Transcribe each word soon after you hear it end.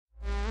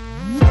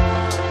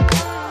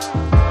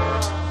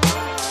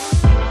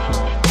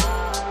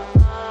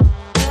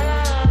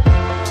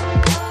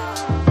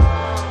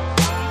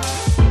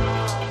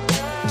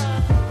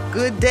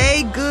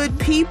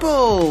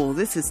people.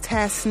 This is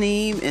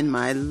Tasneem and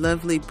my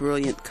lovely,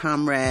 brilliant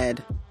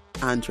comrade,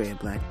 Andrea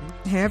Blackman.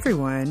 Hey,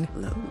 everyone.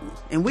 Hello.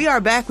 And we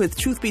are back with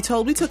Truth Be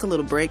Told. We took a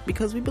little break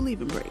because we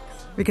believe in breaks.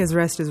 Because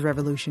rest is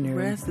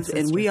revolutionary.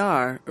 And we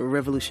are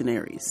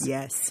revolutionaries.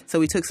 Yes. So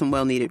we took some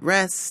well-needed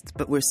rest,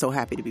 but we're so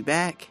happy to be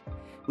back.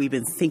 We've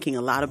been thinking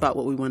a lot about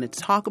what we wanted to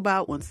talk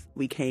about once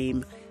we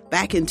came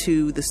back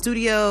into the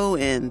studio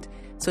and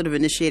sort of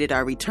initiated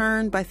our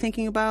return by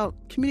thinking about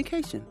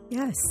communication.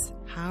 Yes.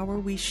 How are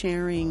we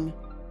sharing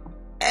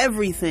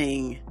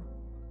everything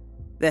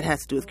that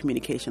has to do with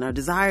communication? Our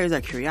desires,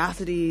 our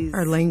curiosities.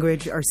 Our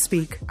language, our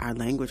speak. Our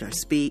language, our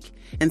speak.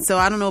 And so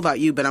I don't know about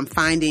you, but I'm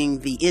finding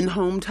the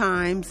in-home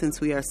time,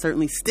 since we are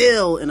certainly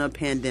still in a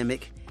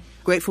pandemic.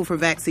 Grateful for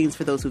vaccines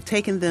for those who've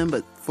taken them,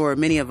 but for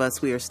many of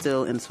us, we are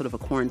still in sort of a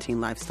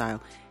quarantine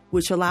lifestyle,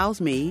 which allows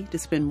me to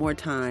spend more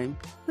time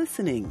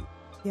listening.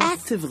 Yes.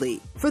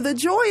 Actively, for the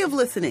joy of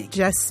listening.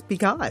 Just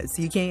because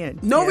you can.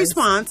 No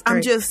response.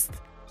 I'm just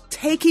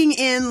taking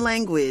in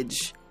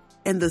language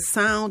and the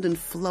sound and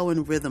flow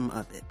and rhythm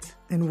of it.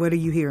 And what are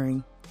you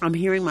hearing? I'm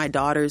hearing my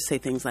daughters say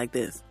things like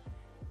this.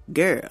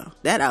 Girl,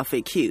 that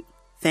outfit cute.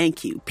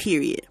 Thank you.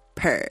 Period.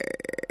 Purr.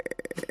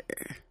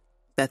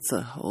 That's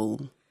a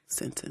whole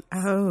sentence.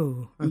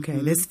 Oh, okay.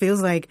 Mm-hmm. This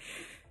feels like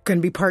going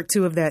to be part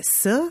 2 of that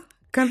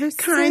conversation.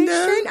 Kind of.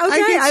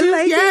 Okay,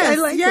 I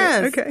like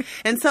it. Okay.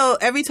 And so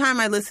every time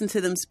I listen to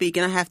them speak,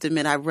 and I have to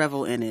admit, I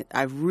revel in it.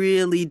 I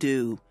really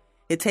do.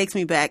 It takes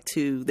me back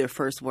to their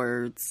first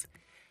words,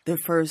 their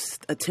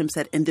first attempts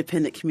at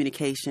independent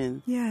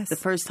communication. Yes. The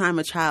first time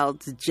a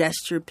child's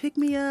gesture, pick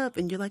me up,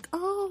 and you're like,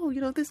 oh,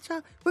 this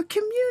child, we're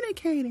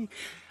communicating.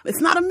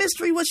 It's not a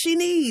mystery what she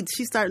needs.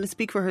 She's starting to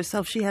speak for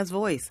herself. She has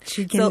voice.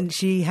 She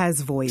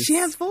has voice. She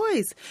has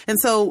voice. And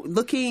so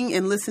looking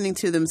and listening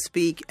to them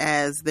speak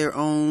as their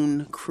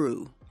own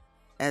crew,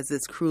 as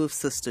this crew of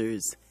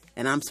sisters,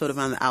 and I'm sort of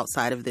on the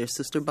outside of their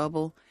sister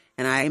bubble,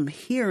 and I'm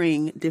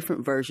hearing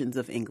different versions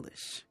of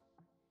English.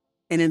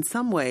 And in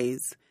some ways,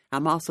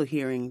 I'm also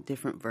hearing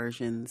different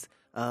versions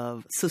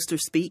of sister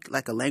speak,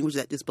 like a language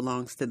that just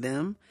belongs to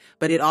them.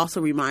 But it also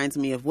reminds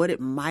me of what it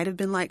might have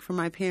been like for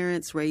my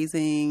parents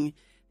raising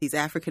these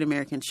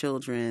African-American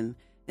children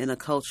in a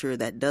culture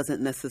that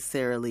doesn't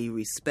necessarily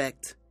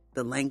respect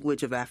the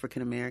language of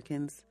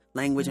African-Americans,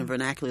 language and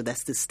vernacular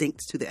that's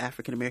distinct to the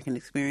African-American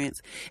experience.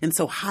 And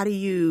so how do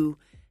you,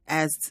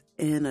 as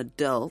an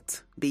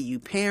adult, be you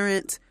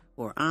parent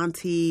or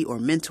auntie or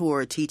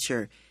mentor or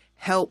teacher,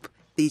 help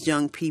these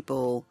young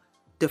people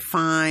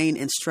define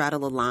and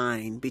straddle a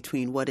line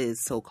between what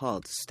is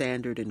so-called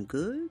standard and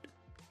good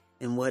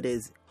and what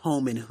is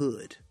home and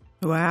hood?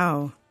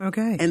 Wow.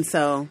 Okay. And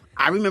so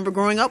I remember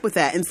growing up with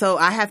that. And so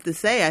I have to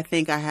say, I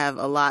think I have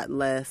a lot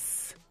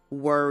less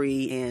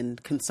worry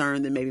and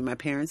concern than maybe my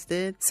parents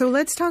did. So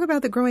let's talk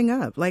about the growing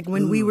up. Like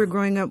when we were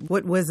growing up,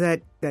 what was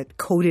that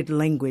coded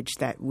language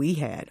that we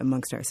had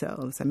amongst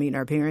ourselves? I mean,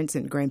 our parents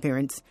and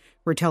grandparents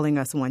were telling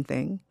us one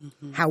thing,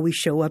 how we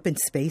show up in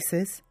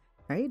spaces,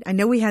 right? I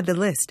know we had the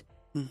list.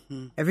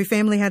 Mm-hmm. Every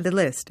family had the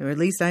list, or at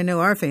least I know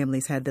our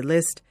families had the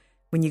list.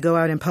 When you go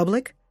out in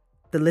public,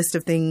 the list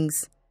of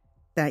things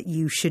that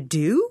you should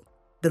do,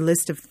 the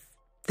list of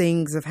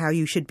things of how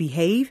you should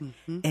behave,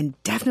 and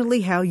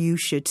definitely how you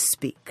should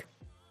speak.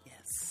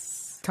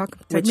 Yes.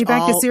 Take me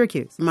back to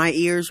Syracuse. My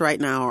ears right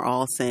now are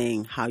all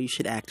saying how you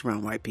should act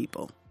around white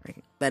people.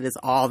 Right. That is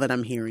all that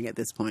I'm hearing at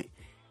this point.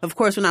 Of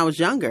course, when I was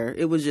younger,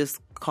 it was just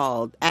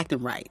called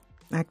acting right.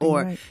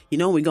 When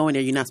we go in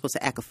there, you're not supposed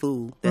to act a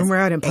fool. When we're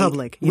out in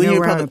public.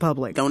 We're out in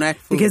public. Don't act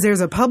a fool. Because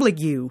there's a public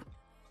you,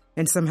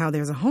 and somehow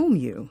there's a home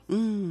you.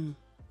 Mm.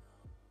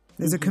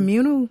 There's a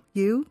communal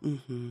you,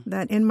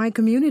 that in my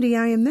community,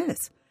 I am this.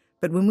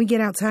 But when we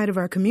get outside of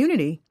our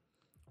community,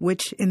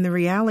 which in the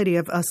reality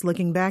of us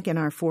looking back in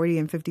our 40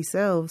 and 50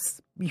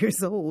 selves,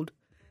 years old,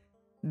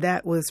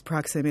 that was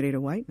proximity to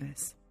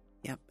whiteness.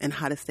 Yep. And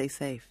how to stay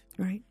safe.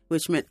 Right.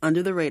 Which meant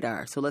under the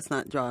radar. So let's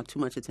not draw too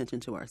much attention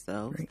to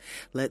ourselves. Right.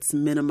 Let's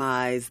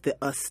minimize the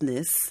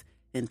usness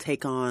and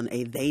take on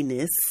a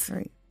theyness.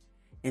 Right.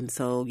 And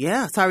so,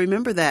 so I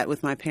remember that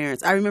with my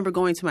parents. I remember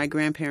going to my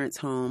grandparents'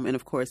 home. And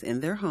of course, in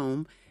their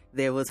home,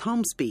 there was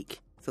home speak.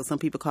 So some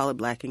people call it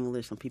Black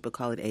English. Some people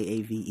call it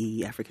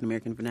AAVE, African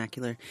American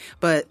Vernacular.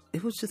 But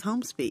it was just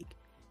home speak.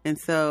 And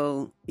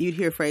so you'd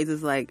hear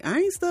phrases like, I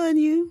ain't studying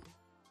you.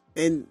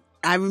 And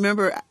I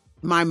remember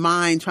my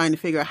mind trying to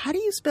figure out, how do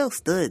you spell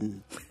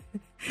studying?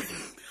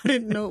 I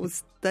didn't know it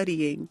was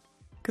studying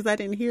because I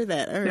didn't hear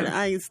that. I heard,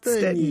 I ain't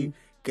studying you.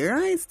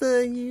 Girl, I ain't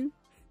studying you.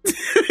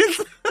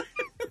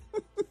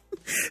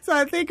 So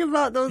I think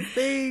about those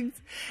things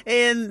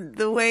and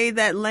the way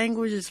that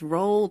language is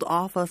rolled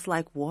off us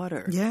like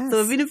water. Yes.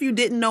 So even if you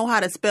didn't know how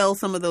to spell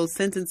some of those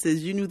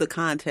sentences, you knew the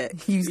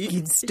context.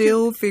 You'd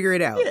still figure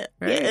it out. Yeah.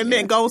 Right? Yeah. And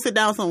then go sit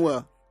down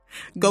somewhere.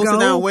 Go sit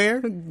down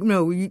where?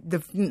 No,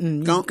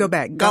 go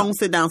back. Go and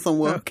sit down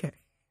somewhere.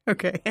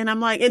 Okay. And I'm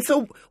like, and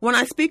so when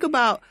I speak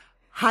about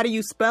how do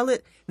you spell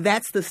it,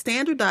 that's the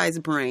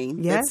standardized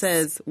brain that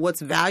says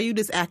what's valued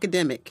is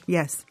academic.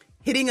 Yes.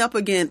 hitting up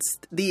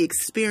against the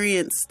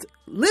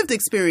lived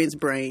experience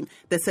brain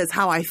that says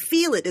how I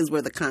feel it is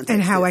where the context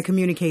and how is. I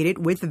communicate it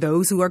with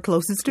those who are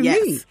closest to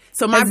Yes. me.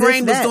 So my As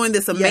brain if was that- doing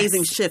this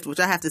amazing yes. shift, which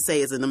I have to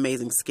say is an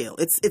amazing skill.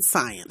 It's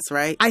science,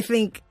 right? I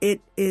think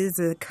it is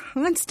a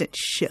constant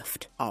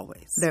shift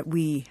Always. that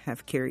we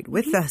have carried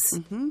with us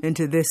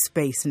into this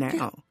space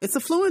now. It's a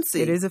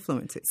fluency. It is a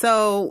fluency.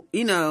 So,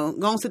 going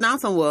to sit down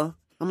somewhere,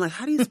 I'm like,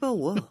 how do you spell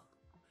 "wuh"?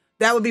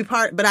 That would be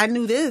part, but I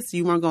knew this.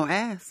 You weren't going to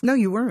ask. No,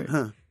 you weren't.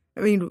 Huh. I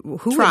mean,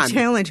 who Try would me.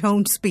 challenge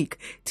home speak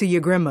to your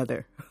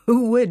grandmother?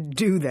 Who would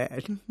do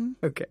that?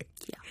 Okay.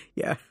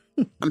 Yeah.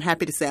 I'm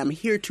happy to say I'm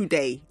here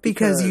today.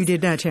 Because you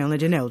did not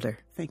challenge an elder.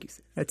 Thank you,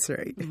 sis. That's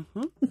right.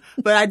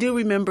 But I do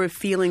remember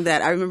feeling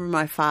that. I remember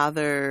my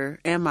father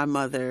and my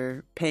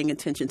mother paying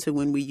attention to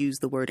when we use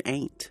the word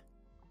ain't.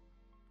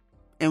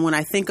 And when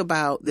I think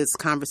about this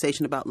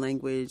conversation about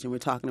language, and we're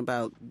talking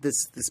about this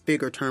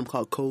bigger term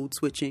called code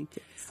switching,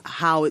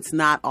 how it's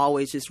not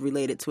always just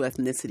related to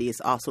ethnicity,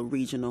 it's also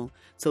regional.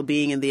 So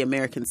being in the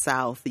American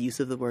South, the use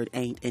of the word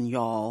ain't and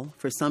y'all,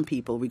 for some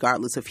people,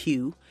 regardless of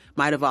hue,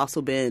 might have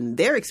also been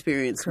their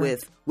experience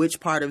with which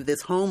part of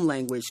this home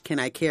language can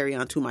I carry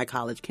onto my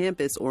college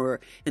campus or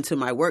into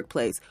my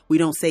workplace. We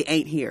don't say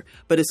ain't here,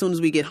 but as soon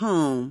as we get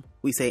home,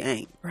 we say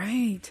ain't.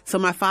 Right. So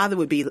my father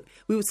we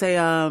would say,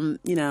 I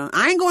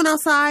ain't going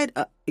outside.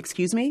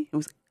 Excuse me? It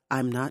was,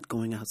 I'm not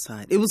going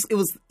outside. The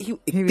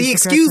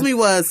excuse me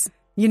was,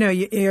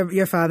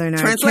 your father and I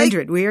Translate? are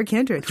kindred. We are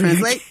kindred.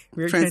 Translate?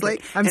 We're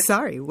Translate? kindred. I'm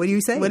sorry. What do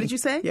you say? What did you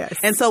say? Yes.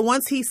 And so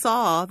once he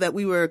saw that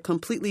we were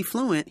completely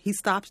fluent, he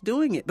stopped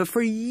doing it. But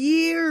for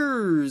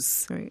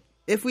years, Right.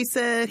 if we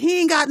said, he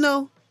ain't got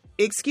no,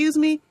 excuse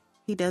me,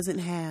 he doesn't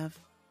have.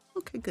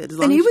 Okay, good. As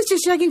long And he as- was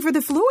just checking for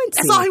the fluency.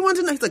 That's all he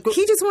wanted to know. He's like,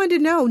 He just wanted to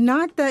know,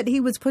 not that he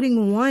was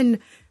putting one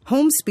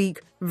home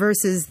speak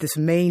versus this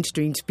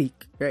mainstream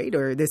speak, right?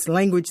 Or this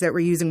language that we're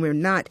using, we're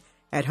not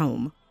at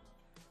home.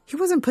 He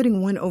wasn't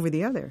putting one over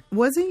the other,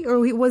 was he? Or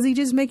was he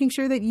just making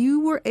sure that you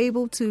were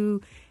able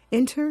to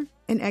enter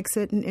and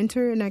exit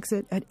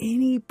at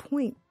any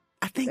point?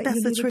 I think that that's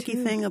you the needed tricky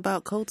to. thing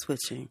about code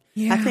switching.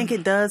 Yeah. I think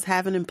it does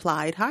have an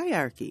implied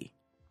hierarchy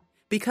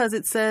because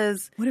it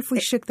says, What if we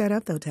shook that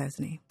up, though,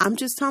 Tasneem? I'm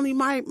just telling you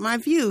my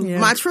view, Yeah.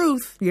 my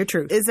truth. Your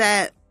truth. Is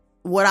that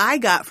what I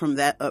got from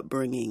that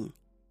upbringing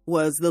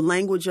was the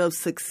language of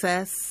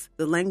success,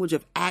 the language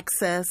of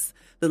access,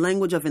 the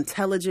language of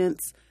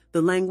intelligence,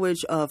 the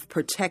language of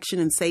protection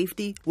and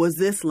safety was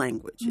this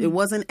language. It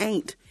wasn't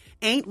ain't.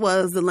 Ain't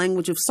was the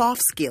language of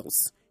soft skills.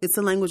 It's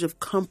the language of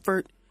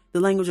comfort, the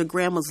language of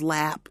grandma's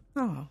lap,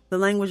 the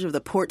language of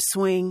the porch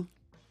swing,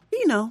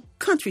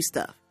 country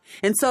stuff.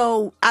 And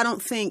so I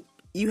don't think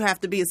you have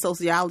to be a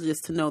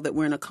sociologist to know that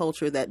we're in a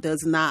culture that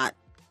does not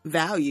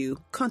value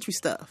country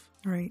stuff.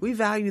 Right. We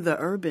value the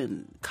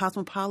urban,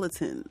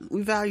 cosmopolitan.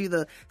 We value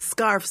the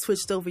scarf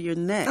switched over your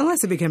neck.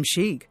 Unless it becomes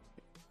chic.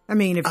 I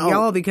mean, if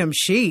y'all become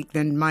chic,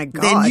 then my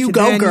God. Then you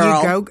go,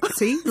 girl.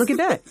 See, look at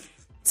that.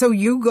 So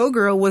you go,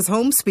 girl was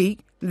home speak.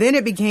 Then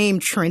it became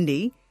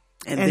trendy.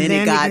 And then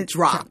it got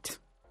dropped.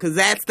 Because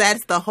that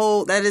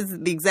is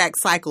the exact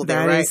cycle there,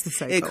 That right? is the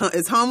cycle.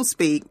 It's home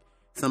speak.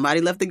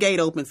 Somebody left the gate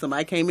open.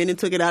 Somebody came in and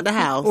took it out the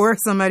house. Or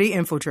somebody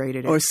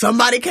infiltrated it. Or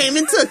somebody came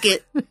and took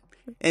it.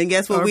 And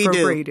guess what Or we do?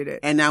 appropriated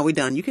it. And now we're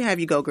done. You can have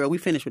you go, girl. We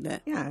finished with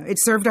that. Yeah, it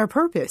served our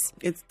purpose.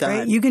 It's done.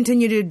 Right? You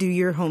continue to do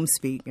your home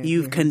speak.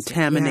 You've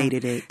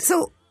contaminated it.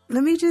 So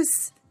let me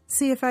just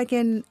see if I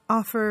can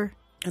offer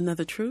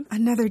Another truth?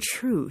 another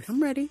truth.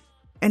 I'm ready.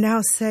 And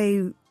I'll say,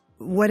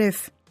 what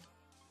if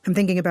I'm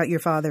thinking about your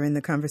father in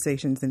the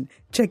conversations and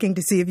checking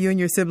to see if you and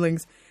your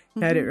siblings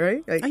had it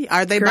right? Like,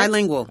 Are they correct?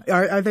 bilingual?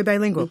 Are they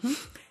bilingual?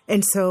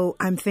 And so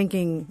I'm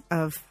thinking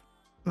of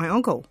my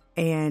uncle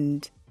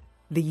and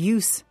the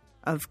use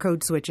of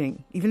code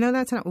switching, even though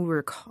that's not what we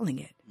were calling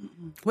it.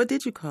 What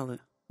did you call it?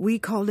 We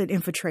called it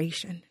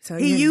infiltration. So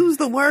He used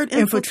the word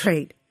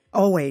infiltrate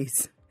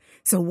always.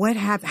 So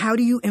how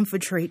do you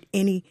infiltrate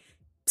any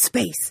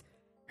space,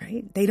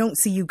 right? They don't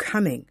see you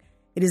coming.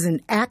 It is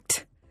an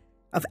act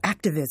of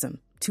activism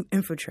to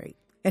infiltrate.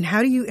 And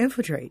how do you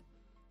infiltrate?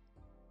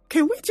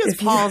 Can we just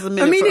pause a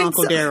minute for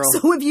Uncle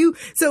Daryl?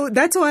 So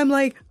that's why I'm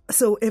like,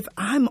 so if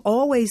I'm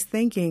always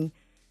thinking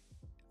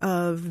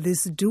of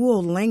this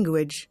dual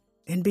language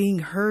and being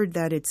heard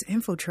that it's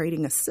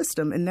infiltrating a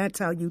system, and that's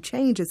how you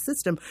change a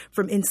system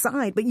from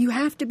inside, but you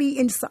have to be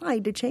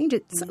inside to change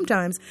it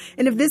sometimes.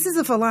 And if this is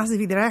a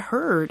philosophy that I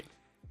heard,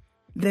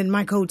 then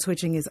my code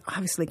switching is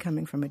obviously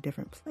coming from a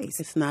different place.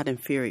 It's not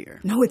inferior.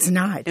 No, it's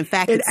not. In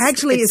fact, it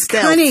actually it's is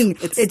stealth. cunning.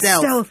 It's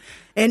stealth.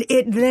 And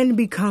it then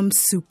becomes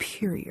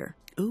superior.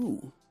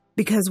 Ooh.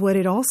 Because what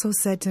it also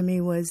said to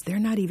me was, they're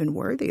not even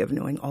worthy of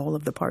knowing all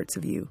of the parts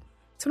of you.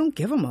 So don't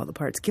give them all the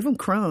parts. Give them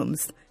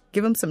crumbs.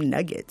 Give them some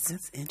nuggets.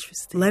 That's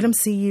interesting. Let them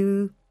see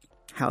you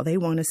how they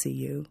want to see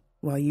you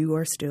while you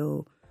are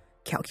still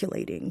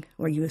calculating,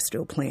 or you are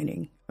still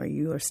planning, or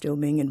you are still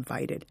being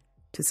invited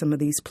to some of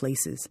these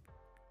places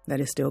that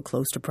is still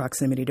close to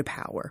proximity to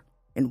power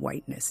and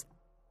whiteness.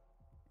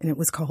 And it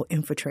was called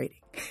infiltrating.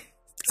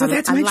 So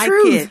that's I my like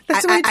truth. It.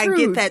 That's my I truth.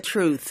 get that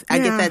truth. I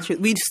get that truth.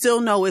 We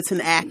still know it's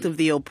an act of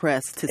the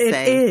oppressed to say.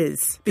 It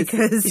is,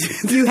 because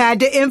you had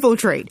to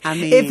infiltrate. I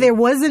mean, if there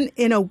wasn't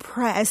an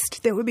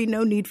oppressed, there would be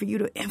no need for you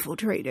to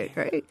infiltrate it,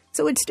 right?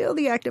 So it's still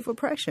the act of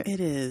oppression. It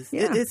is.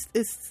 Yeah.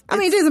 It's I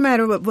mean, it doesn't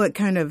matter what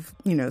kind of,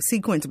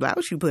 sequence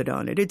blouse you put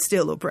on it. It's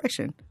still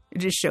oppression. It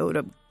just showed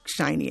up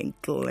shiny and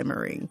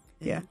glimmering.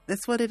 Yeah.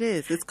 That's what it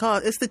is. It's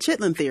the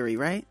Chitlin theory,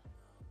 right?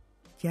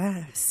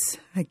 Yes.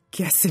 I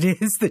guess it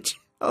is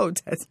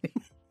Tasneem.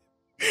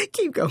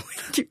 Keep going.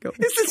 It's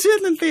the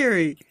Chitlin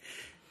theory.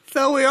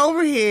 So we're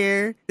over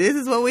here. This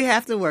is what we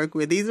have to work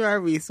with. These are our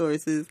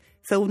resources.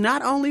 So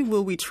not only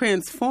will we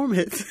transform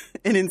it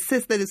and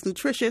insist that it's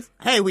nutritious,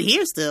 hey, we're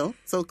here still.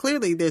 So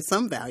clearly there's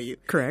some value.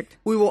 Correct.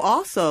 We will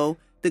also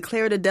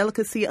declare it a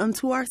delicacy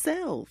unto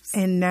ourselves.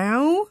 And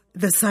now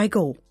the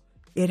cycle.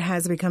 It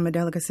has become a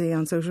delicacy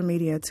on social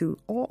media to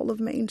all of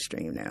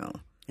mainstream now.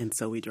 And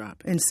so we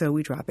drop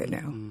it.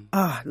 now.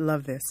 I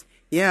love this.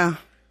 Yeah.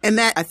 And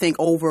that, I think,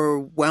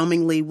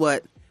 overwhelmingly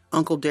what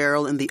Uncle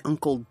Daryl and the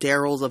Uncle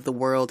Daryls of the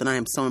world, and I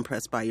am so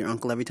impressed by your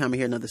uncle. Every time I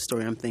hear another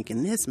story, I'm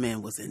thinking, this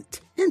man was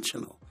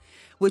intentional,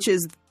 which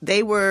is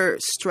they were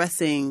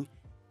stressing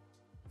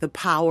the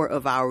power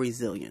of our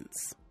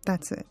resilience.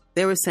 That's it.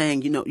 They were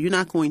saying, you're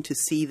not going to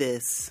see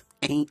this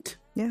ain't.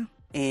 Yeah.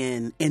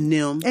 And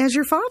them. As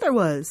your father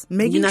was,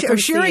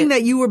 assuring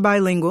that you were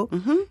bilingual,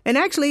 and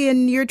actually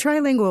you're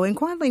trilingual and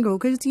quadlingual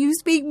because you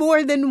speak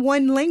more than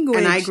one language.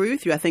 And I agree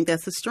with you. I think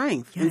that's a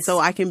strength. Yes. And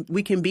so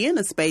we can be in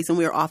a space, and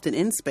we are often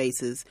in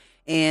spaces,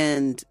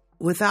 and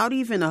without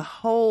even a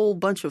whole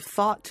bunch of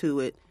thought to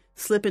it,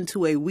 slip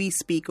into a we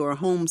speak or a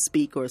home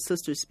speak or a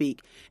sister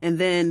speak, and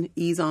then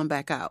ease on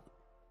back out.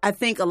 I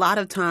think a lot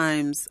of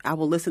times I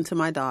will listen to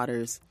my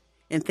daughters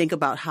and think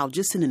about how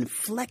just an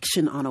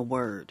inflection on a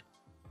word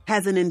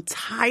has an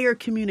entire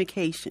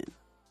communication.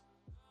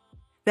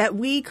 That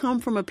we come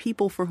from a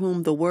people for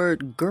whom the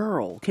word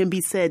girl can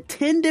be said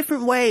 10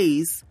 different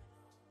ways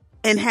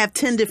and have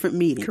 10 different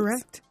meanings.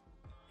 Correct.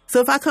 So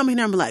if I come in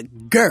here and I'm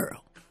like,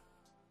 girl.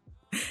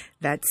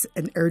 That's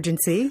an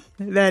urgency.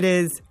 That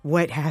is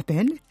what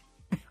happened.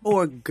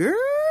 Or girl.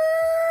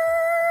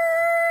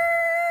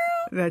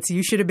 That's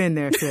you should have been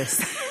there,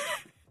 sis.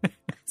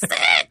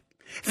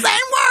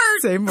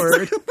 Same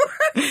word.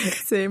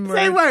 Same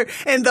word.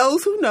 And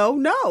those who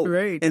know.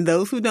 Right. And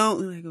those who don't,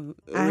 like,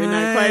 we're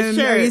not quite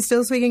sure. Are you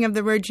still speaking of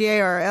the word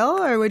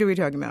GARL, or what are we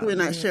talking about? We're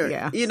not sure.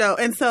 Yeah.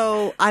 And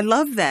so I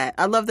love that.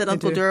 I love that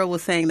Uncle Daryl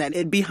was saying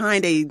that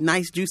behind a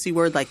nice, juicy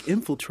word like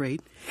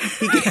infiltrate.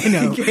 I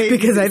know,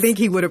 because I think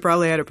he would have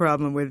probably had a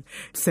problem with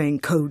saying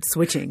code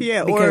switching.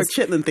 Yeah, or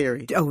Chitlin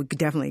theory. Oh,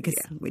 definitely, because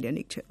we didn't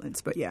eat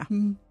chitlins, but yeah.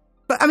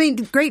 But I mean,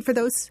 great for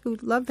those who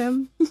love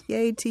them.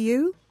 Yay to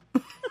you.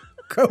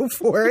 Go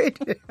for it.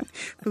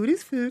 Food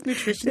is food.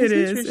 Nutrition is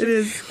nutrition. It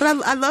is.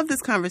 But I love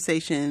this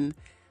conversation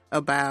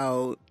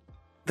about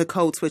the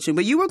code switching.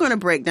 But you were going to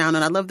break down,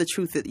 and I love the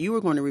truth that you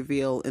were going to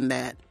reveal in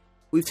that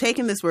we've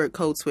taken this word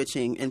code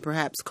switching and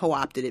perhaps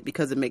co-opted it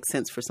because it makes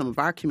sense for some of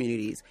our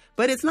communities.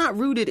 But it's not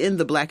rooted in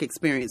the Black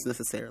experience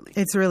necessarily.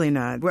 It's really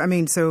not. I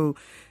mean, so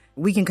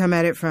we can come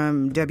at it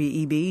from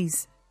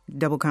WEB's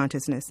double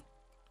consciousness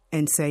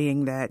and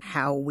saying that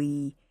how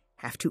we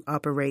have to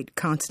operate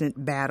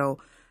constant battle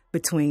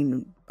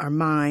between our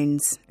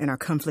minds and our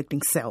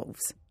conflicting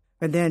selves.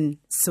 But then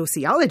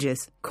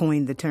sociologists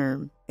coined the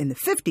term in the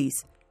 50s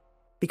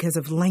because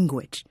of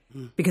language,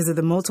 because of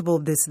the multiple,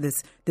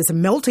 this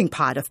melting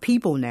pot of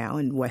people now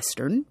in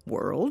Western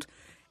world,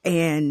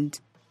 and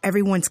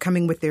everyone's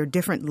coming with their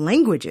different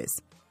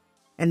languages.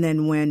 And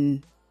then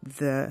when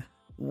the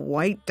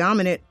white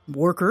dominant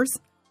workers,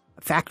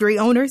 factory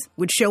owners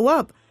would show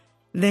up,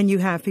 then you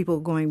have people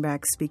going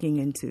back speaking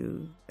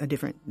into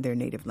their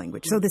native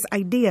language. So this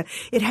idea,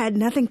 it had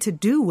nothing to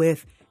do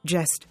with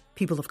just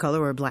people of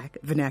color or Black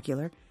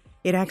vernacular.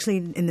 It actually,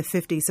 in the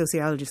 50s,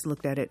 sociologists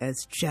looked at it as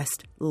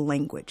just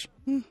language.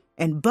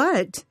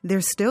 But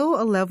there's still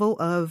a level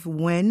of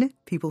when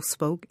people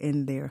spoke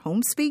in their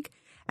home speak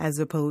as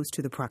opposed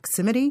to the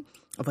proximity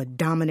of a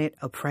dominant,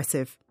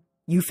 oppressive,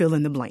 you fill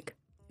in the blank.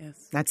 Yes.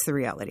 That's the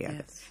reality of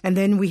it. And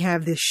then we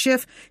have this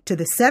shift to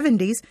the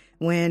 70s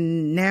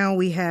when now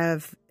we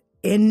have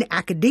in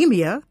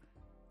academia,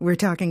 we're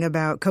talking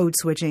about code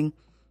switching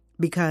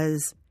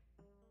because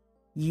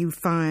you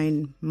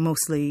find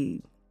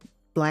mostly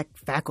Black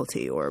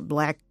faculty or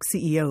Black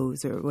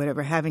CEOs or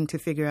whatever having to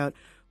figure out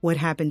what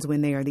happens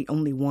when they are the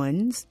only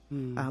ones,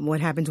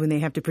 what happens when they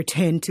have to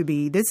pretend to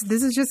be, this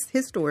is just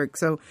historic,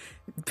 so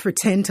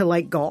pretend to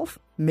like golf,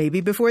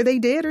 maybe before they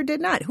did or did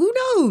not. Who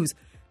knows?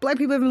 Black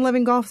people have been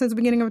loving golf since the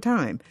beginning of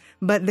time.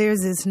 But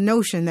there's this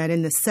notion that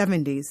in the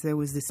 70s, there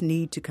was this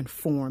need to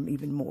conform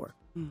even more,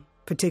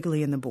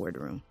 particularly in the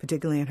boardroom,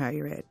 particularly in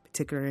higher ed,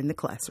 particularly in the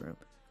classroom.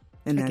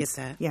 And I get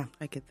that. Yeah.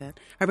 I get that.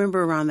 I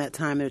remember around that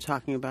time they were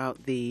talking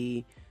about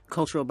the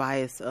cultural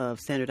bias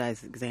of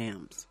standardized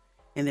exams.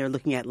 And they're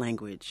looking at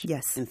language.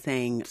 Yes. And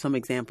saying some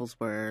examples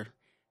were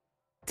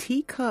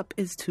teacup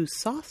is to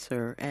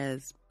saucer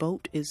as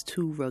boat is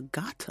to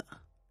regatta.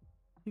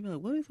 You'd be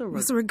like, what is a regatta?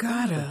 What's a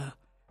regatta?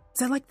 Is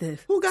that like the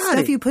Who got stuff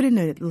it? you put in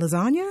the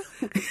lasagna?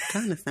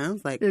 Kind of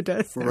sounds like It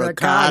does.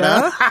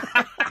 ricotta.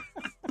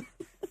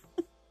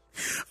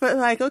 But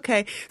like,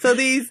 okay, so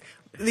these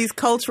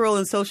cultural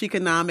and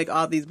socioeconomic,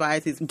 all these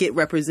biases get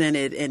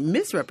represented and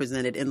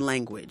misrepresented in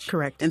language.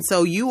 Correct. And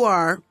so you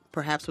are,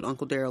 perhaps what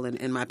Uncle Daryl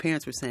and my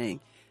parents were saying,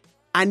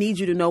 I need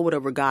you to know what a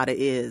regatta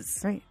is.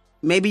 Right.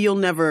 Maybe you'll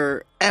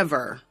never,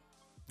 ever.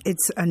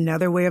 It's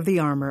another way of the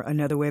armor,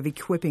 another way of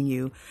equipping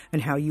you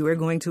and how you are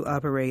going to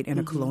operate in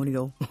a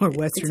colonial or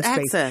Western It's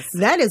space. access.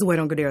 That is what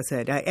Uncle Daryl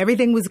said.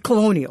 Everything was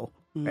colonial,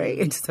 right?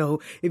 And so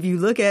if you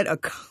look at a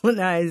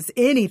colonized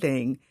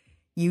anything,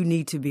 you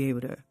need to be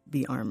able to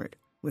be armored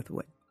with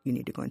what you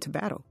need to go into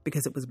battle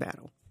because it was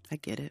battle. I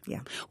get it.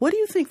 Yeah. What do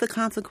you think the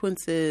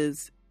consequence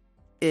is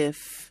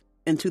if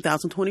in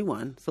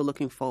 2021, so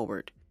looking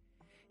forward,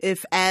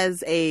 if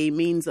as a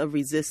means of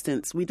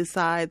resistance, we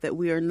decide that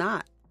we are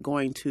not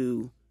going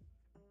to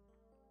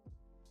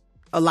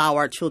allow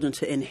our children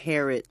to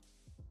inherit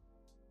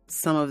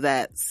some of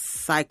that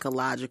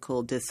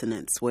psychological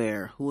dissonance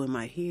where who am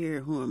I here?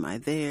 Who am I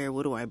there?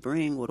 What do I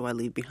bring? What do I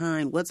leave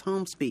behind? What's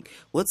home speak?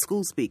 What's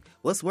school speak?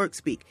 What's work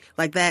speak?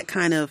 Like that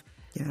kind of,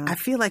 I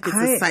feel like it's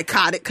a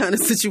psychotic kind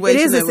of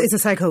situation. It's a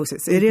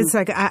psychosis. It is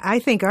like, I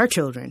think our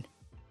children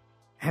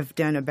have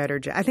done a better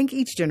job. I think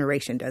each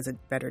generation does a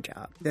better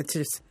job. That's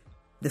just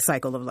the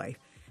cycle of life.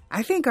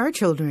 I think our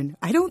children,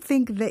 I don't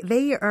think that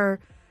they are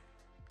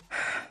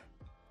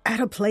at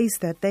a place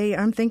that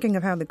I'm thinking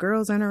of how the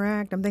girls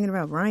interact. I'm thinking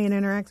about Ryan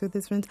interacts with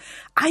his friends.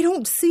 I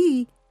don't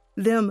see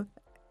them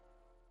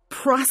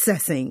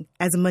processing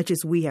as much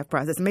as we have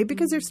processed. Maybe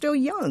because they're still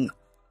young.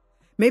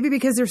 Maybe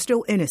because they're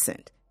still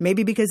innocent.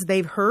 Maybe because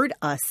they've heard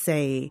us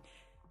say,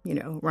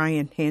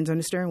 Ryan, hands on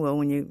the steering wheel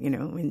when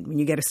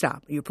you get a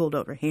stop, you're pulled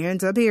over,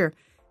 hands up here.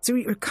 So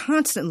you're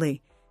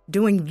constantly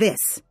doing this.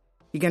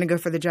 You're going to go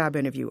for the job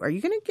interview. Are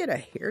you going to get a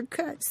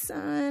haircut,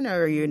 son,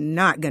 or are you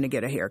not going to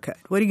get a haircut?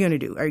 What are you going to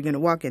do? Are you going to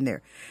walk in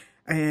there?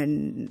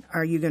 And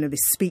are you going to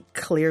speak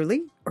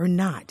clearly or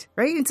not?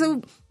 Right? And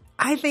so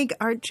I think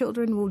our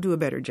children will do a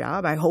better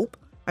job. I hope.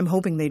 I'm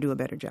hoping they do a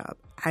better job.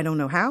 I don't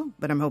know how,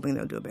 but I'm hoping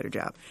they'll do a better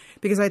job.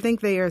 Because I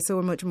think they are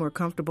so much more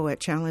comfortable at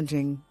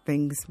challenging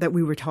things that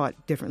we were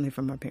taught differently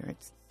from our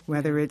parents.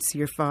 Whether it's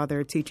your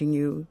father teaching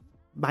you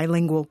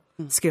bilingual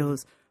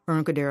skills or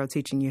Uncle Daryl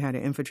teaching you how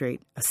to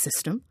infiltrate a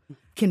system.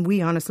 Can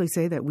we honestly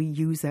say that we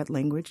use that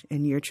language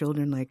in your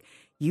children? Like,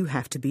 you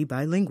have to be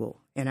bilingual.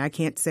 And I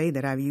can't say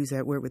that I've used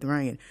that word with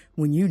Ryan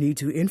when you need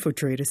to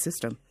infiltrate a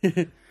system.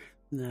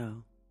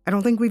 No. I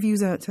don't think we've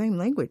used that same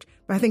language.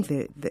 But I think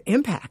the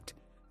impact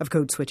of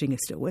code switching is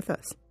still with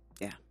us.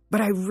 Yeah.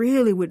 But I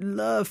really would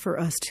love for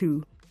us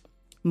to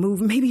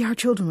move, maybe our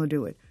children will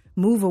do it,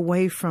 move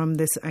away from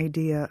this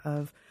idea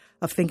of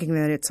thinking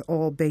that it's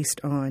all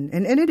based on,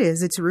 and it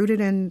is, it's rooted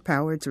in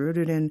power, it's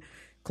rooted in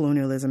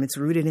colonialism, it's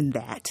rooted in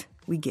that.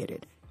 We get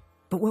it.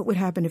 But what would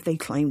happen if they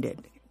claimed it,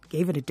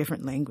 gave it a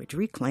different language,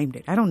 reclaimed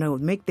it? I don't know,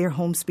 make their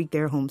home speak,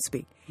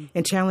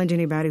 and challenge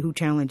anybody who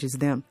challenges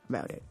them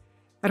about it.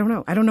 I don't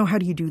know. I don't know how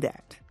do you do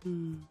that.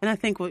 And I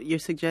think what you're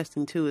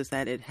suggesting, too, is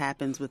that it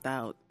happens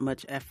without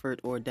much effort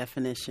or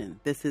definition.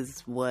 This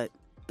is what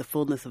the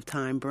fullness of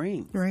time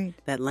brings. Right.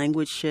 That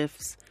language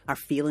shifts, our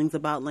feelings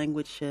about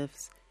language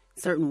shifts.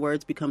 Certain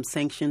words become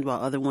sanctioned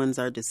while other ones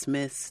are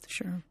dismissed.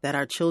 Sure. That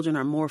our children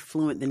are more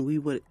fluent than we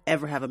would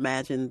ever have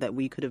imagined that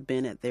we could have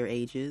been at their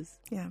ages.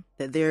 Yeah.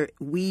 That they're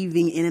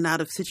weaving in and out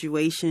of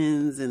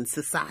situations and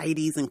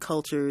societies and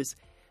cultures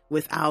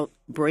without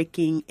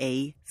breaking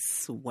a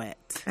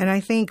sweat. And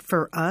I think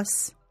for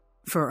us,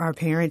 for our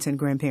parents and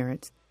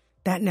grandparents,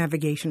 that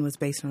navigation was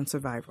based on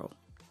survival.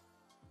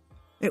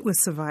 It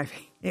was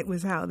surviving. It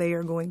was how they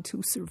are going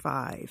to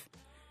survive.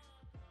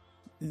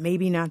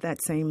 Maybe not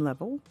that same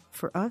level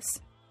for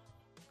us.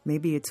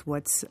 Maybe it's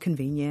what's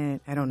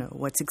convenient. I don't know,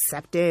 what's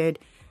accepted.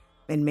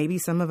 And maybe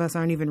some of us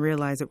aren't even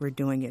realize that we're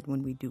doing it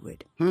when we do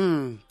it.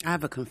 I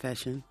have a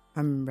confession.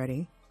 I'm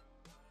ready.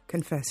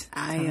 Confess.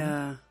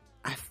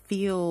 I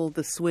feel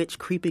the switch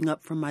creeping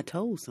up from my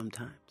toes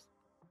sometimes.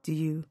 Do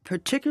you?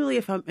 Particularly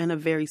if I'm in a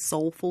very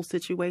soulful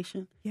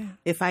situation. Yeah.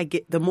 If I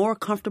get, the more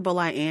comfortable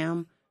I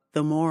am,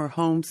 the more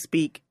home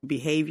speak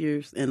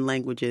behaviors and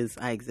languages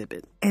I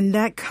exhibit. And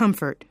that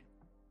comfort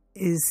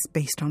is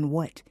based on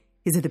what?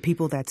 Is it the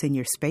people that's in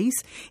your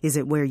space? Is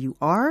it where you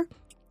are?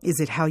 Is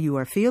it how you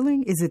are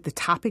feeling? Is it the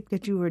topic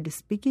that you are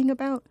speaking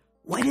about?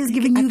 What is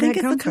giving you that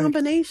comfort? I think it's a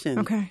combination.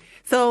 Okay.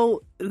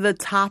 So the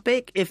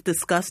topic, if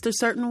discussed a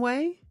certain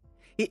way,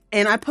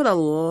 and I put a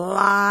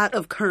lot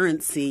of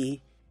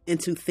currency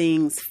into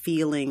things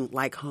feeling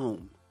like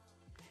home.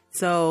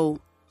 So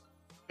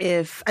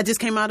if I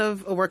just came out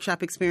of a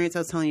workshop experience I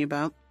was telling you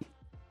about,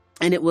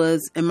 and it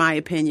was, in my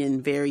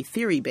opinion, very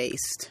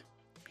theory-based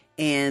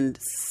and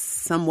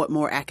somewhat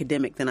more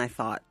academic than I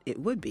thought it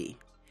would be.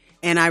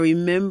 And I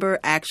remember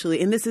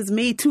actually, and this is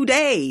me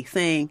today,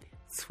 saying,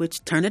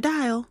 turn a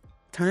dial,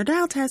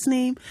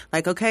 Tasneem.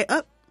 Like, okay,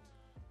 up.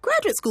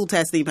 Graduate school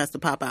Tasneem has to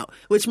pop out,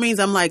 which means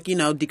I'm like,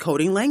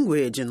 decoding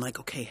language and like,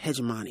 okay,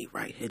 hegemony,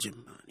 right?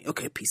 Hegemony.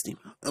 Okay, peace team.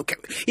 Okay.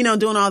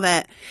 Doing all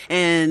that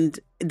and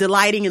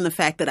delighting in the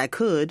fact that I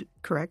could.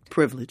 Correct.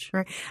 Privilege.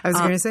 Right. I was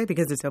going to say,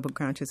 because it's open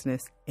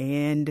consciousness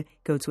and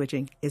code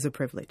switching is a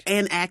privilege.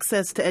 And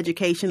access to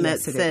education that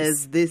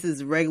says this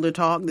is regular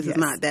talk. This is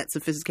not that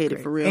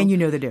sophisticated for real. And you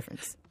know the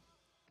difference.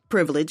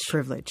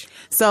 Privilege.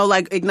 So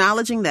like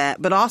acknowledging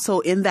that, but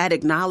also in that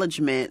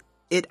acknowledgement,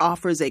 it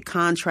offers a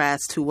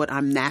contrast to what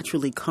I'm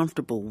naturally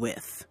comfortable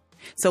with.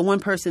 So one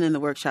person in the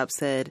workshop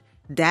said,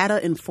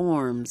 data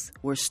informs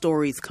where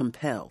stories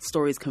compel,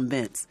 stories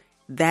convince.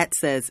 That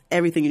says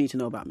everything you need to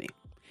know about me.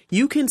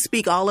 You can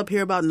speak all up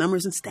here about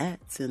numbers and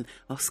stats and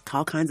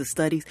all kinds of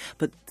studies,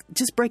 but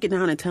just break it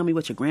down and tell me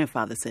what your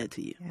grandfather said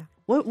to you. Yeah.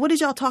 What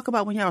did y'all talk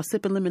about when y'all were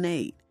sipping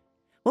lemonade?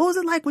 What was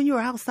it like when you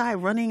were outside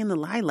running in the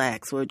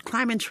lilacs or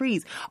climbing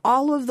trees?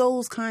 All of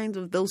those kinds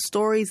of those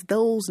stories,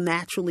 those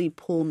naturally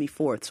pull me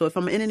forth. So if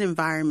I'm in an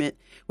environment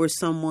where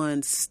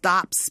someone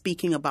stops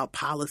speaking about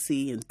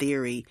policy and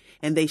theory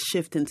and they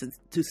shift into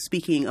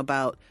speaking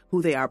about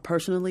who they are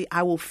personally,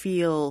 I will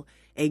feel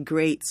a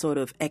great sort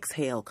of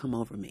exhale come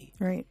over me.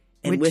 Right.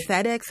 And with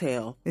that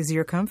exhale is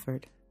your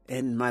comfort.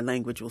 And my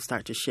language will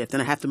start to shift.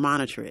 And I have to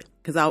monitor it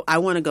because I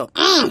want to go,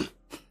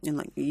 and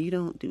like, you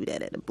don't do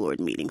that at a board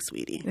meeting,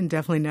 sweetie. And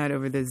definitely not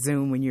over the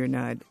Zoom when you're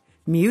not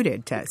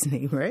muted,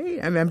 Tasneem,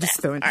 right? I mean, I'm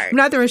just throwing, I'm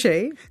not throwing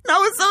shade.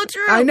 No, it's so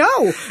true. I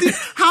know.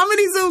 How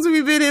many Zooms have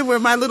we been in where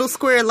my little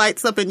square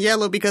lights up in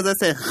yellow because I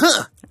said,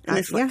 huh? And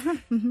it's like,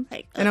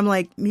 and I'm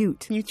like,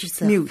 mute. Mute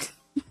yourself. Mute.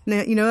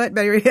 Now, you know what?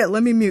 Better yet,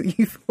 let me mute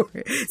you for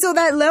it. So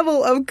that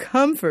level of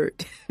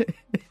comfort,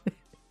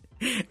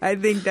 I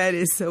think that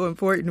is so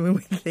important when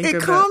we think about it.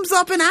 It comes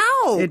up and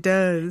out. It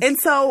does. And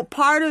so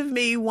part of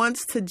me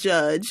wants to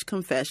judge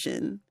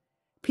confession,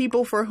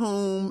 people for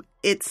whom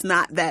it's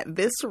not that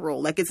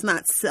visceral, like it's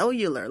not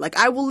cellular. Like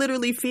I will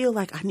literally feel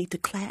like I need to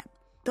clap.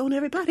 Don't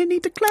everybody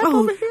need to clap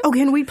over here? Oh,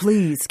 can we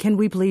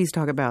please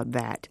talk about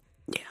that?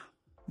 Yeah.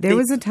 There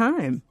was a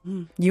time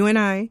you and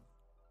I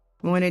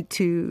wanted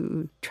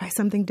to try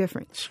something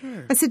different.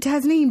 Sure. I said,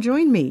 Tasneem,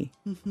 join me.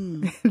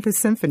 The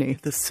symphony.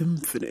 The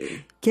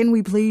symphony. Can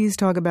we please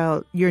talk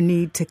about your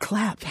need to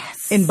clap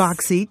in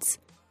box seats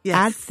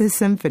at the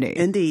symphony?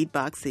 Indeed,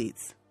 box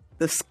seats.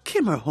 The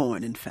skimmer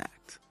horn, in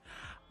fact.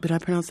 Did I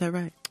pronounce that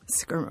right?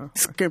 Skimmer.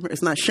 Skimmer.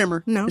 It's not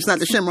shimmer. No. It's not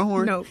the shimmer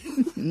horn. No.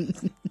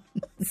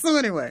 So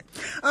anyway,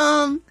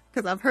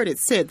 because I've heard it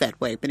said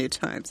that way many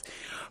times.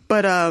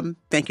 But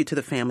thank you to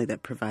the family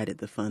that provided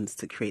the funds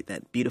to create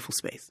that beautiful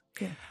space.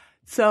 Yeah.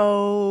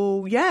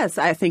 So, yes,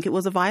 I think it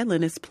was a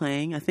violinist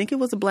playing. I think it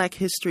was a Black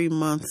History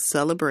Month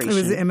celebration. It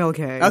was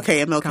MLK.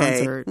 Okay, MLK.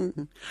 Concert.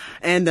 Mm-hmm.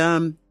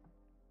 And,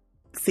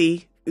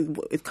 see,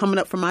 it's coming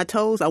up from my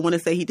toes. I want to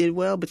say he did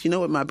well, but you know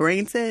what my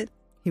brain said?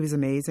 He was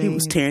amazing. He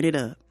was tearing it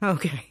up.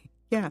 Okay.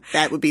 Yeah.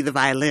 That would be the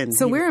violin.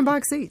 So we're in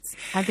box seats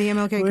at the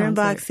MLK concert. We're in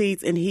box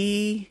seats, and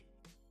he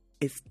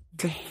is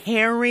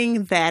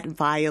tearing that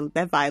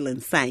violin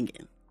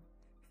singing.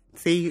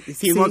 See,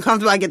 what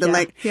comes when I get the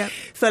leg. Yeah.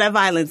 So that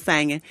violin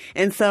singing.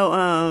 And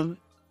so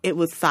it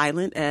was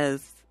silent,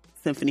 as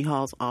symphony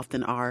halls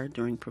often are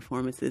during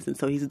performances. And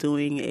so he's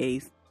doing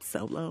a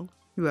solo.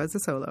 He was a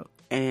solo.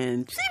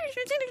 And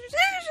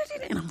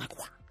I'm like,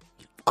 wow.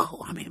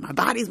 Oh, I mean, my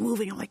body's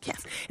moving. I'm like,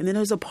 yes. And then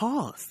there's a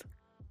pause.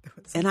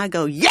 And I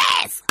go,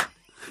 yes!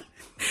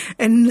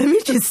 And let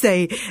me just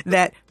say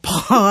that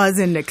pause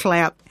and the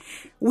clap.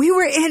 We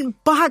were in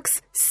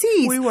box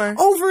seats. We were.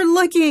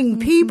 Overlooking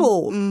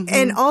people. Mm-hmm.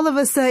 And all of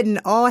a sudden,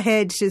 all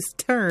heads just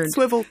turned.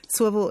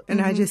 Swivel. And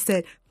I just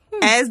said,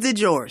 As did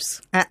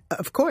yours.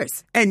 Of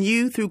course. And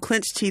you, through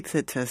clenched teeth,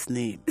 said,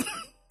 Tasneem.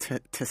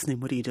 Tasneem,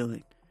 what are you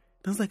doing?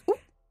 I was like, ooh.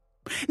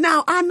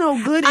 Now, I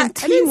know good and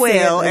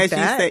well, like as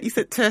that. You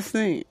said. You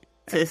said,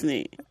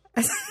 Tasneem.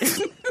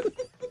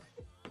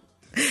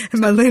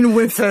 And my lane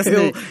went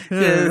Tasneem.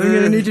 I'm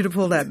going to need you to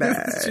pull that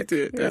back. You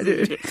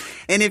did.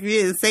 And if you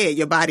didn't say it,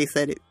 your body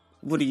said it.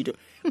 What are you doing?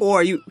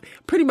 Or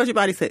pretty much your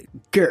body said,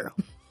 girl.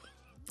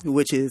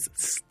 Which is,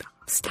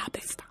 stop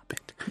it.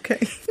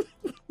 Okay.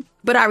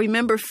 But I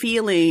remember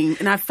feeling,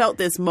 and I felt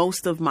this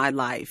most of my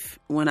life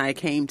when I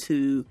came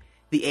to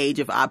the age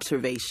of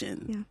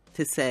observation,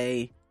 to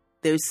say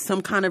there's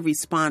some kind of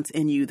response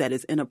in you that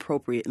is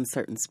inappropriate in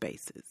certain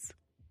spaces.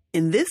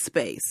 In this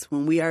space,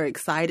 when we are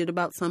excited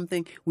about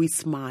something, we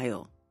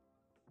smile.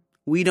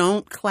 We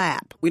don't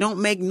clap. We don't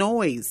make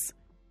noise.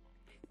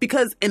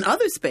 Because in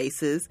other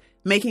spaces,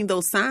 making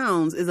those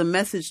sounds is a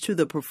message to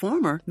the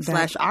performer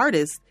 /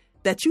 artist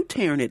that you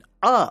tearing it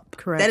up.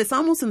 Correct. That it's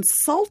almost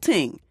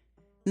insulting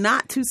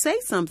not to say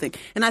something.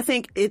 And I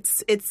think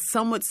it's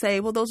some would say,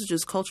 well, those are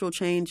just cultural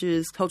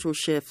changes, cultural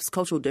shifts,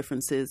 cultural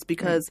differences,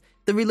 because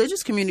the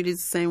religious community is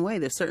the same way.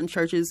 There's certain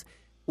churches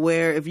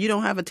where if you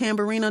don't have a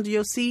tambourine under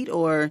your seat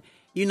or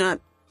you're not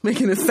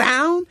making a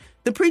sound,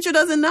 the preacher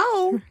doesn't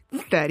know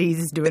that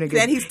he's doing a good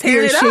job. That he's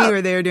tearing it up.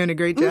 Or they're doing a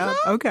great job.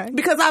 Mm-hmm. Okay.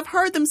 Because I've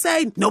heard them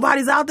say,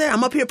 nobody's out there.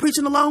 I'm up here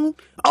preaching alone.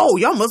 Oh,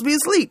 y'all must be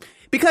asleep.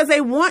 Because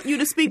they want you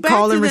to speak back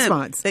Call to and them.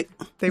 Response.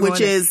 Which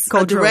is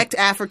a direct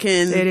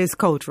African. It is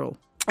cultural.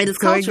 It is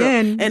cultural.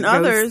 Again, and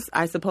others,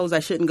 I suppose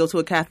I shouldn't go to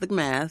a Catholic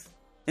mass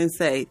and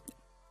say,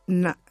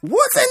 No,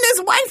 what's in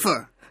this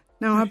wafer?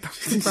 no, I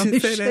probably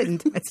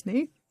shouldn't.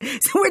 Tasneem.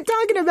 So we're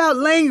talking about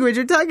language.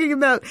 We're talking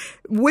about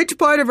which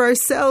part of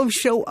ourselves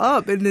show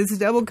up in this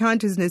double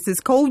consciousness, this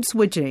code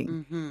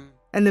switching,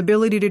 and the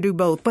ability to do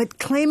both, but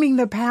claiming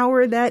the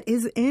power that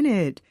is in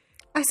it.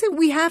 I said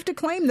we have to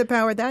claim the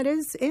power that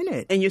is in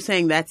it. And you're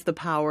saying that's the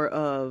power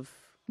of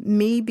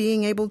Me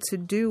being able to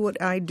do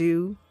what I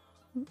do,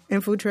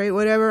 infiltrate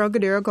whatever Uncle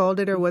Daryl called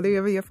it or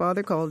whatever your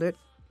father called it,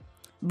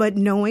 but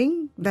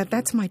knowing that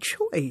that's my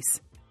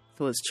choice.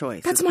 so it's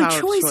choice. That's It's my power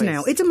of choice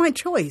now. It's my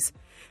choice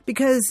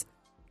because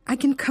I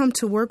can come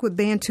to work with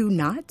Bantu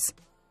knots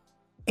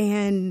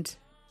and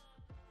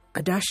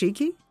a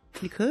dashiki.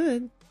 You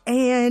could.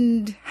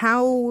 And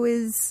how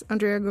is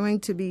Andrea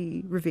going to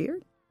be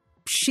revered?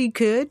 She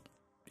could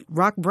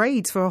rock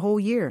braids for a whole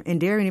year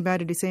and dare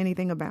anybody to say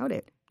anything about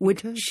it,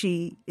 which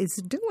she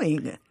is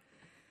doing.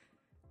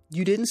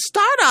 You didn't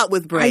start out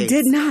with braids. I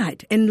did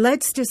not. And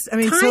let's just,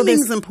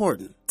 Timing's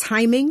important.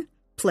 Timing,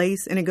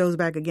 place, and it goes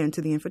back again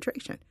to the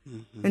infiltration.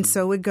 And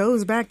so it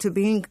goes back to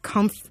being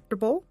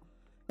comfortable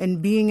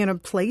and being in a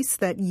place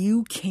that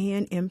you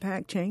can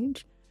impact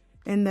change.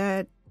 And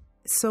that,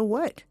 so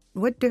what?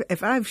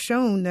 If I've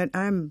shown that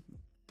I'm,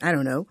 I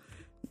don't know,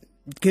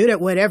 good at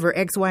whatever,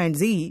 X, Y, and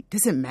Z,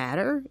 does it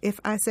matter if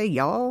I say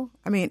y'all?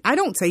 I mean, I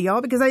don't say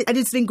y'all because I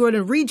just didn't grow in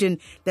a region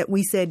that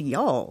we said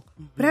y'all.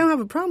 But I don't have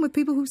a problem with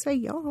people who say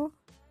y'all.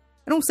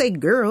 I don't say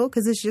girl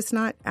because it's just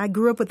not, I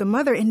grew up with a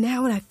mother. And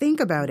now when I think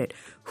about it,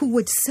 who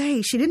would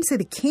say, she didn't say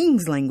the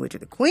king's language or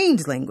the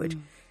queen's language.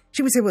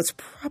 She would say, well, it's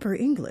proper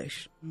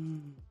English.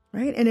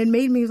 Right? And it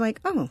made me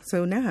like, oh,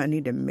 so now I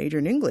need to major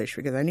in English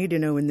because I need to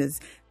know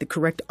the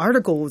correct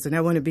articles and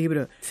I want to be able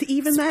to.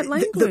 Even that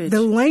language.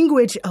 The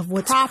language of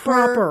what's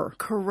proper.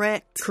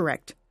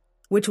 Correct.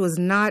 Which was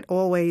not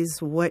always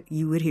what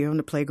you would hear on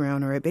the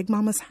playground or at Big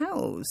Mama's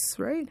house,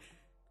 right?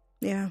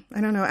 Yeah, I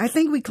don't know. I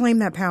think we claim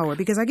that power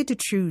because I get to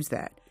choose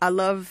that. I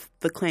love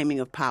the claiming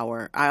of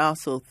power. I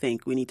also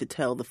think we need to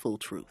tell the full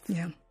truth.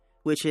 Yeah.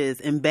 Which is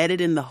embedded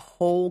in the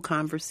whole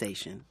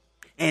conversation.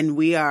 And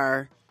we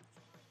are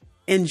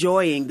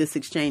enjoying this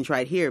exchange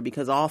right here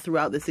because all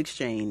throughout this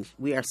exchange,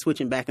 we are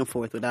switching back and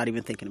forth without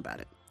even thinking about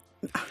it.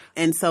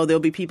 And so there'll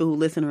be people who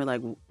listen who are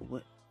like,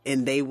 what?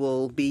 And they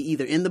will be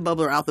either in the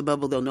bubble or out the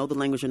bubble. They'll know the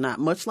language or not.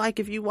 Much like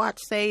if you watch,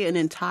 say, an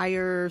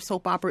entire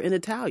soap opera in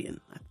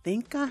Italian. I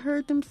think I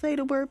heard them say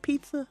the word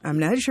pizza. I'm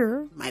not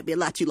sure. Might be a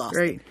lot you lost.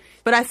 Right.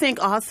 But I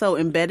think also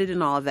embedded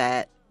in all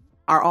that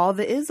are all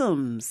the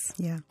isms.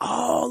 Yeah.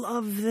 All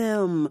of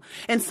them.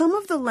 And some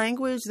of the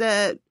language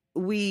that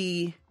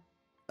we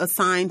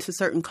assign to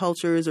certain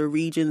cultures or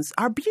regions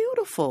are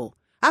beautiful.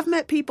 I've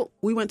met people,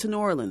 we went to New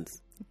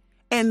Orleans,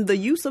 and the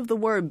use of the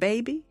word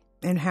baby.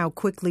 And how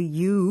quickly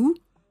you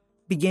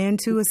began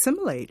to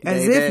assimilate,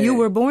 as if you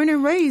were born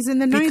and raised in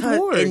the Ninth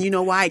Ward. And you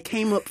know why? It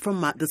came up from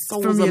the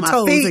soles from of your my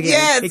toes feet. again.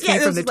 Yes, it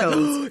came from the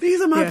toes.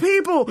 These are my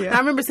people. Yeah. And I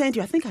remember saying to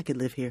you, I think I could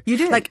live here. You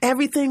did. Like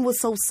everything was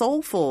so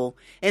soulful.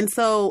 And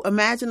so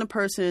imagine a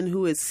person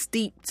who is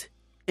steeped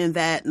in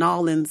that New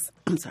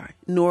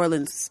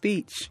Orleans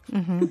speech.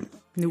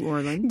 New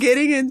Orleans.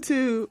 Getting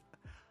into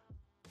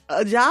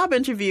a job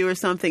interview or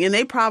something, and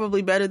they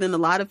probably better than a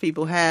lot of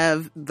people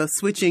have the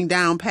switching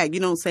down pat.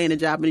 You don't say in a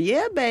job, and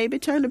yeah, baby,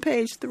 turn to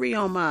page 3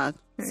 on my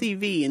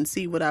CV and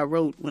see what I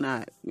wrote when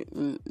I.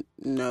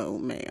 No,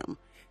 ma'am.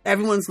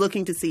 Everyone's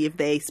looking to see if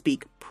they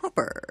speak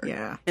proper.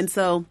 Yeah. And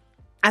so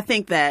I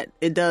think that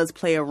it does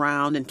play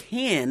around and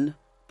can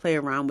play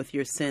around with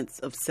your sense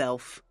of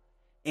self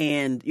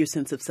and your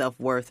sense of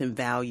self-worth and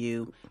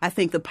value. I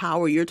think the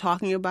power you're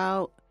talking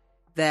about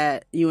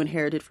that you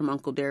inherited from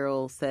Uncle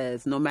Daryl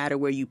says, no matter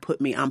where you put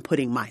me, I'm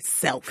putting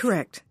myself.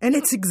 Correct. And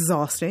it's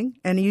exhausting.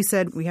 And you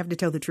said we have to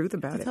tell the truth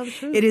about it. Tell the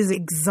truth. It is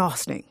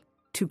exhausting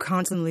to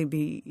constantly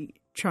be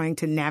trying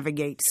to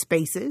navigate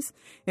spaces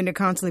and to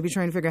constantly be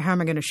trying to figure out how am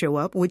I going to show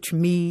up, which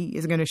me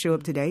is going to show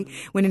up today,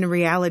 when in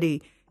reality,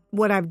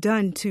 what I've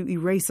done to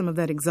erase some of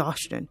that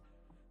exhaustion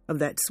of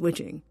that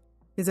switching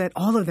is that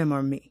all of them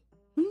are me.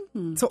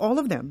 So all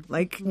of them,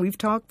 like we've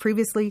talked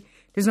previously,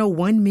 there's no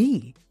one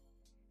me.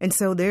 And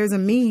so there's a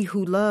me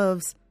who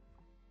loves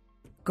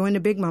going to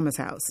Big Mama's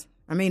house.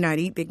 I may not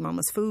eat Big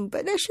Mama's food,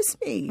 but that's just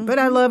me. But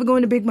I love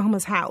going to Big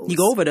Mama's house. You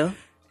go over there.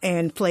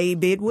 And play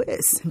bid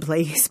whist, and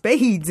play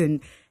spades,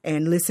 and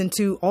listen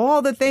to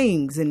all the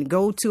things, and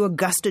go to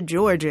Augusta,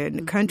 Georgia, in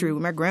the country where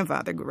my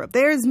grandfather grew up.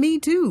 There's me,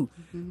 too.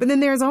 But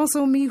then there's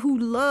also me who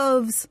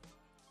loves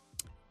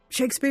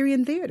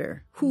Shakespearean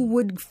theater, who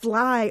would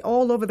fly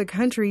all over the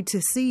country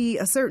to see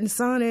a certain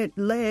sonnet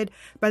led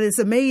by this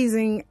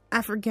amazing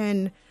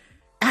African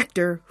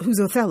actor who's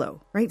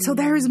Othello, right? So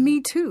there's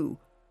me too.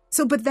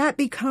 So, but that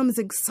becomes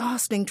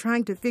exhausting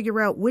trying to figure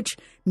out which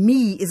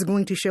me is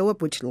going to show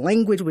up, which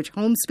language, which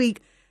home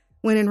speak,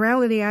 when in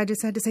reality, I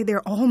just had to say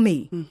they're all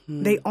me.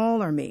 They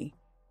all are me.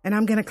 And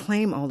I'm going to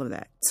claim all of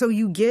that. So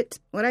you get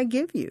what I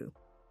give you.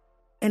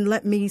 And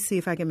let me see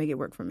if I can make it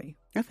work for me.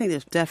 I think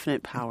there's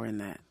definite power in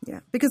that. Yeah.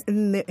 Because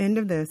in the end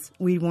of this,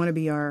 we want to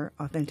be our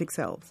authentic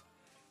selves.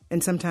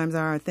 And sometimes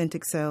our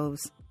authentic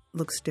selves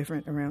looks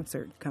different around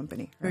certain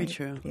company. Very right?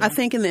 true. Yeah. I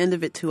think in the end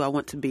of it, too, I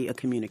want to be a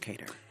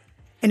communicator.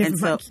 And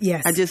so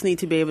yes. I just need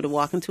to be able to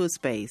walk into a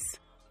space,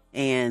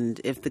 and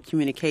if the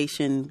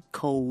communication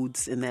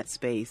codes in that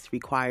space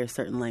require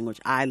certain language,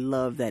 I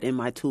love that in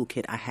my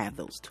toolkit I have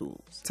those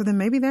tools. So then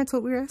maybe that's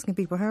what we're asking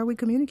people. How are we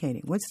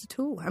communicating? What's the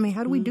tool? I mean,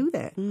 how do we do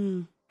that?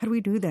 How do we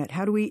do that?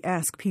 How do we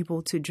ask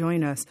people to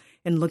join us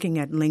in looking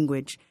at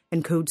language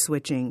and code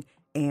switching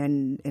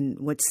and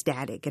what's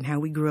static and how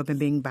we grew up in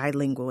being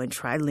bilingual and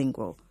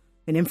trilingual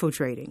and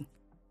infiltrating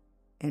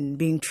and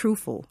being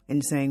truthful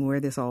and saying where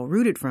this all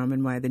rooted from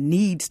and why the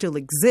need still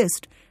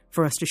exists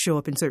for us to show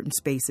up in certain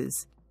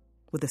spaces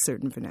with a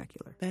certain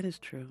vernacular. That is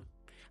true.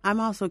 I'm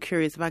also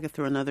curious, if I could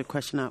throw another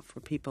question out for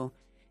people,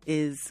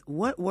 is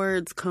what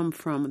words come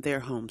from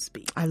their home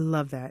speak? I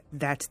love that.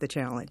 That's the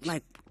challenge.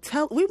 Like,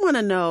 we want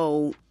to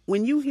know,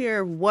 when you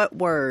hear what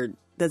word,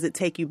 does it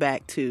take you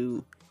back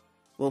to,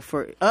 well,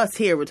 for us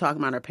here, we're talking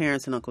about our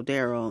parents and Uncle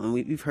Daryl, and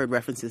we've heard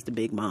references to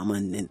Big Mama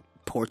and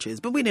porches,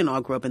 but we didn't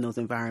all grow up in those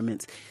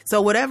environments.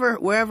 So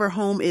wherever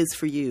home is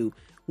for you,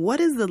 what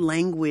is the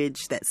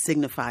language that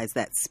signifies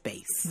that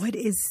space?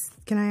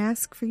 Can I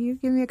ask for you?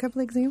 Give me a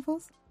couple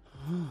examples.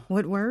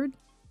 What word?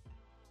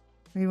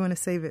 Or you want to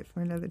save it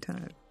for another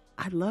time?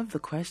 I love the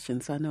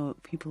question, so I know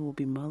people will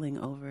be mulling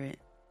over it.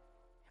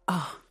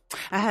 Oh,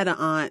 I had an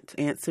aunt,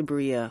 Aunt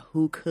Sabria,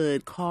 who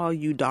could call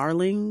you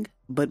darling,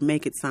 but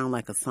make it sound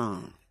like a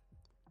song.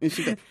 And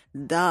she'd go,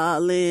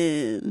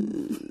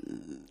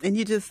 darling.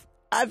 And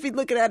I'd be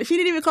looking at her. She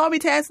didn't even call me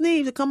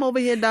Tasneem. She'd come over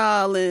here,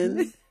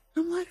 darling.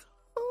 I'm like,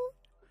 oh.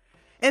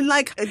 And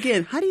like,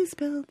 again, how do you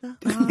spell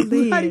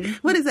darling?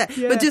 What is that?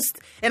 Yeah. But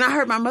and I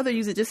heard my mother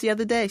use it just the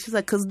other day. She's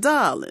like, 'cause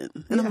darling.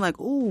 And I'm like,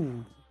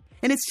 ooh.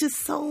 And it's just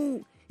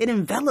so, it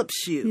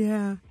envelops you.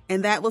 Yeah.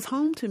 And that was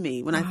home to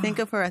me. When I think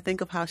of her, I think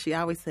of how she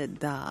always said,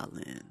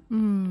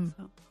 darling.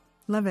 So,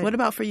 love it. What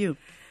about for you?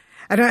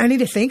 I need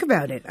to think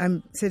about it.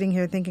 I'm sitting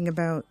here thinking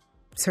about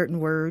certain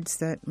words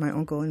that my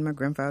uncle and my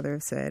grandfather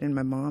have said and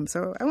my mom.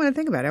 So I want to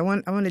think about it. I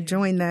want to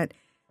join that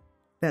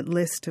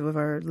list of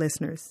our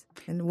listeners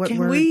and what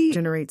word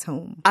generates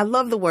home. I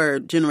love the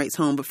word generates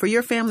home, but for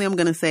your family, I'm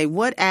going to say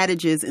what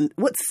adages and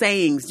what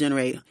sayings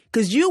generate,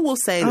 because you will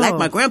say, like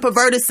my grandpa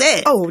Verda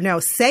said. Oh, no,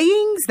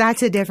 sayings,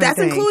 that's a different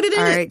thing. That's included in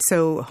it. All right,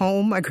 so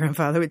home, my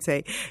grandfather would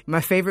say,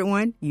 my favorite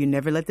one, you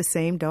never let the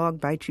same dog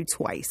bite you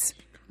twice.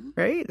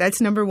 Right?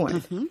 That's number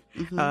one.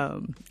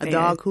 A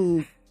dog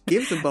who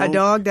gives a bone. A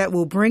dog that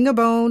will bring a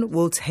bone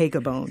will take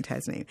a bone,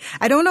 Tasneem.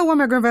 I don't know why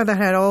my grandfather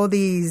had all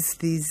these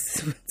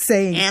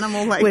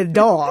sayings with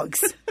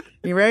dogs.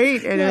 You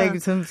right? And like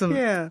some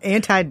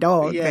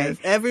anti-dog thing.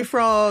 Every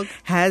frog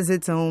has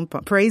its own,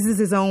 praises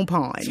his own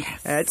pond.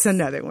 Yes. That's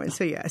another one.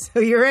 So so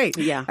you're right.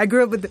 Yeah. I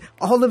grew up with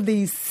all of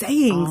these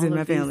sayings in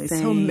my family.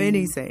 So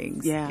many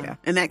sayings. Yeah.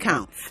 And that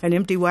counts. An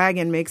empty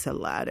wagon makes a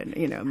lot and,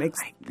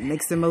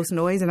 makes the most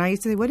noise. And I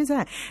used to say, what is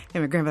that?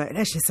 And my grandfather,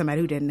 that's just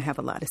somebody who didn't have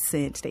a lot of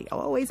sense. They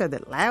always are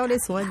the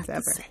loudest ones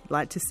ever. A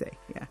lot to say.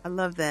 Yeah. I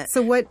love that.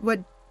 So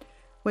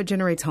what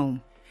generates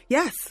home?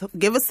 Yes.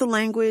 Give us the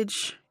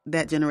language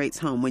that generates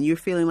home. When you're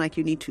feeling like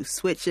you need to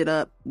switch it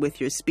up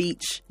with your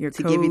speech to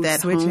give you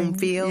that home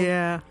feel.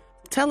 Yeah.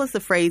 Tell us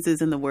the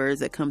phrases and the words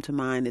that come to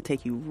mind that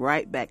take you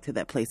right back to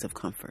that place of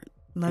comfort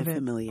and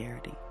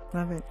familiarity.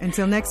 Love it.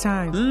 Until next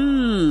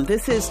time.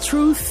 This is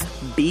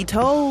Truth Be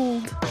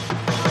Told.